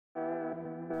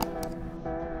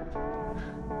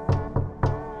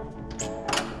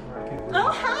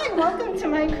Welcome to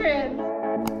my crib.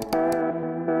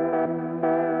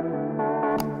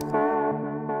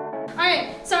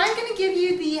 Alright, so I'm gonna give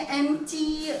you the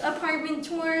empty apartment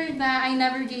tour that I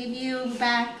never gave you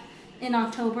back in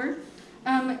October.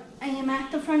 I am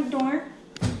at the front door.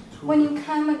 When you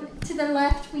come to the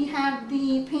left, we have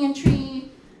the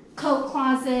pantry, coat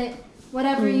closet,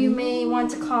 whatever you may want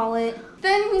to call it.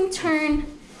 Then we turn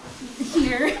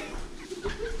here.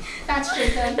 That's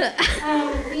Jacob.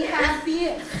 We have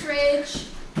the fridge.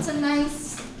 It's a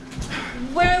nice,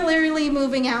 we're literally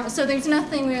moving out, so there's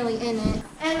nothing really in it.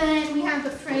 And then we have the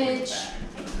fridge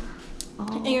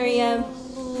area.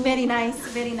 Very nice,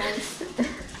 very nice.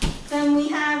 Then we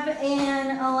have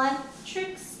an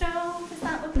electric stove. Is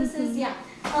that what this is? Yeah.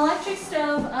 Electric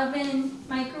stove, oven,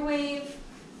 microwave.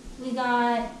 We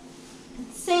got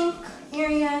sink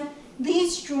area.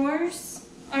 These drawers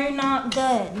are not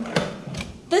good.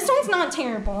 This one's not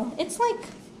terrible. It's like,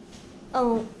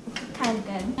 oh, kind of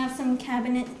good. We have some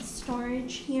cabinet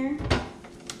storage here,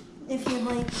 if you'd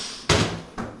like.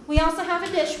 We also have a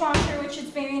dishwasher, which is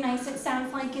very nice. It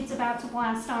sounds like it's about to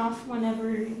blast off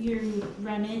whenever you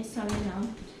run it, so you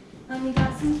know. We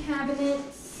got some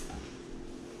cabinets.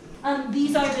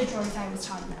 These are the drawers I was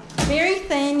talking about. Very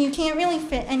thin, you can't really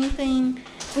fit anything.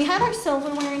 We have our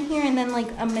silverware in here and then like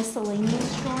a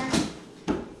miscellaneous drawer.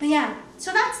 But yeah,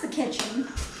 so that's the kitchen.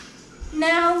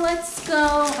 Now let's go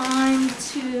on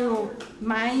to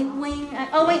my wing.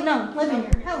 Oh wait, no, living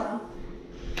room. Hello.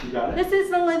 You got it? This is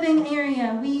the living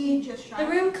area. The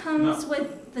room comes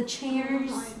with the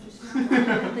chairs,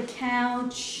 the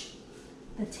couch,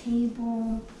 the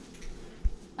table.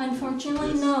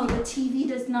 Unfortunately, no, the TV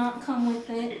does not come with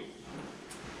it.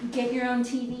 Get your own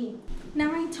TV.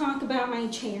 Now I talk about my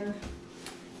chair.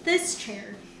 This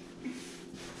chair.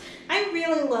 I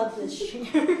really love this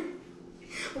chair.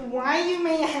 Why, you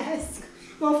may ask?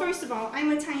 Well, first of all,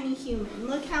 I'm a tiny human.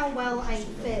 Look how well I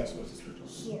fit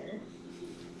here.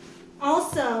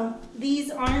 Also, these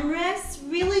armrests,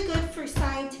 really good for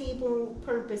side table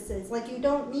purposes. Like, you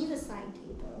don't need a side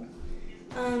table.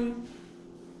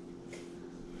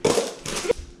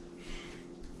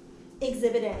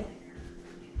 Exhibit A.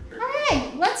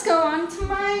 Alright, let's go on to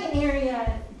my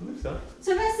area.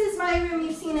 So this is my room.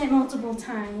 You've seen it multiple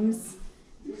times.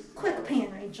 Quick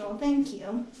pan, Rachel. Thank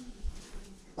you.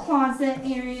 Closet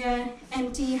area,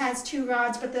 empty, has 2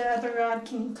 rods, but the other rod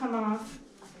can come off.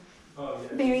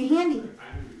 Very handy.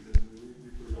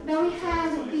 Then we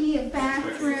have the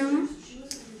bathroom,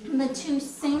 the 2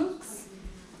 sinks.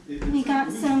 We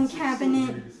got some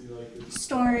cabinet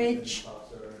storage.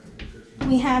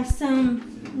 We have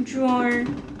some drawer,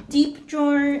 deep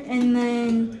drawer, and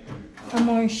then a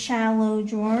more shallow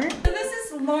drawer. So this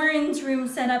is Lauren's room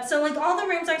setup. So like all the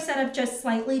rooms are set up just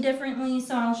slightly differently.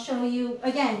 So I'll show you.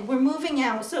 Again, we're moving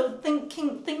out, so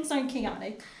things are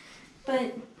chaotic.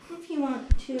 But if you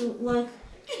want to look,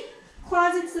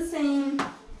 closet's the same.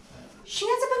 She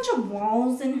has a bunch of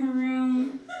walls in her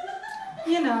room.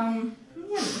 You know.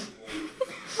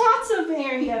 Lots of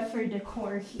area for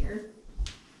decor here.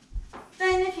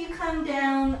 Then if you come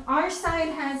down, our side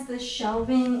has the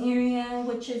shelving area,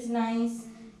 which is nice.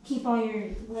 Keep all your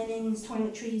linens,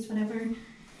 toiletries, whatever.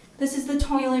 This is the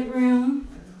toilet room.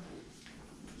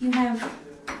 You have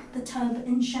the tub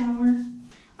and shower.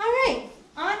 All right,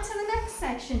 on to the next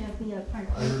section of the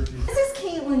apartment. This is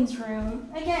Caitlin's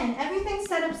room. Again, everything's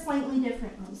set up slightly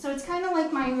differently. So it's kind of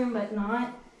like my room, but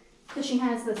not, because she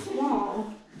has this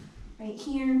wall right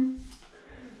here.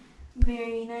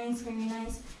 Very nice, very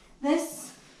nice.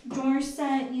 This drawer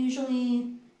set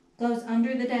usually goes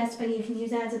under the desk, but you can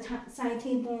use it as a side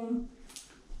table.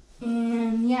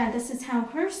 And yeah, this is how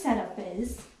her setup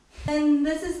is. And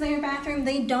this is their bathroom.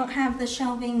 They don't have the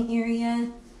shelving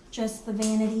area, just the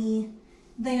vanity.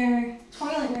 Their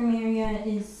toilet room area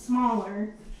is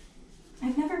smaller.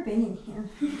 I've never been in here.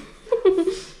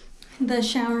 The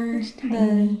shower,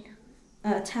 the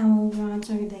towel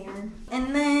rods are there.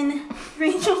 And then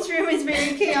Rachel's room is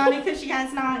very chaotic because she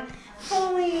has not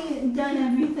fully done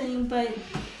everything, but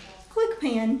quick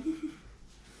pan.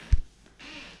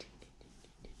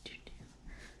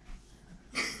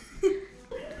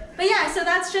 But yeah, so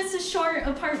that's just a short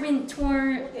apartment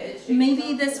tour.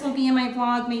 Maybe this will be in my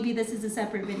vlog, maybe this is a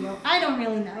separate video. I don't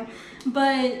really know.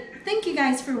 But thank you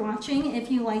guys for watching.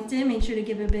 If you liked it, make sure to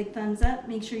give it a big thumbs up.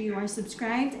 Make sure you are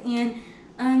subscribed.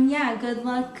 And yeah, good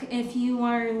luck if you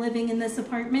are living in this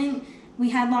apartment. We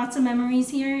had lots of memories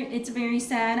here. It's very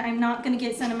sad. I'm not going to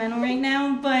get sentimental right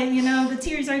now, but you know, the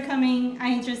tears are coming.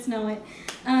 I just know it.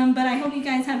 But I hope you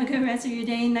guys have a good rest of your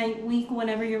day, night, week,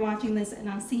 whenever you're watching this, and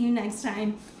I'll see you next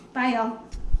time. Bye, y'all.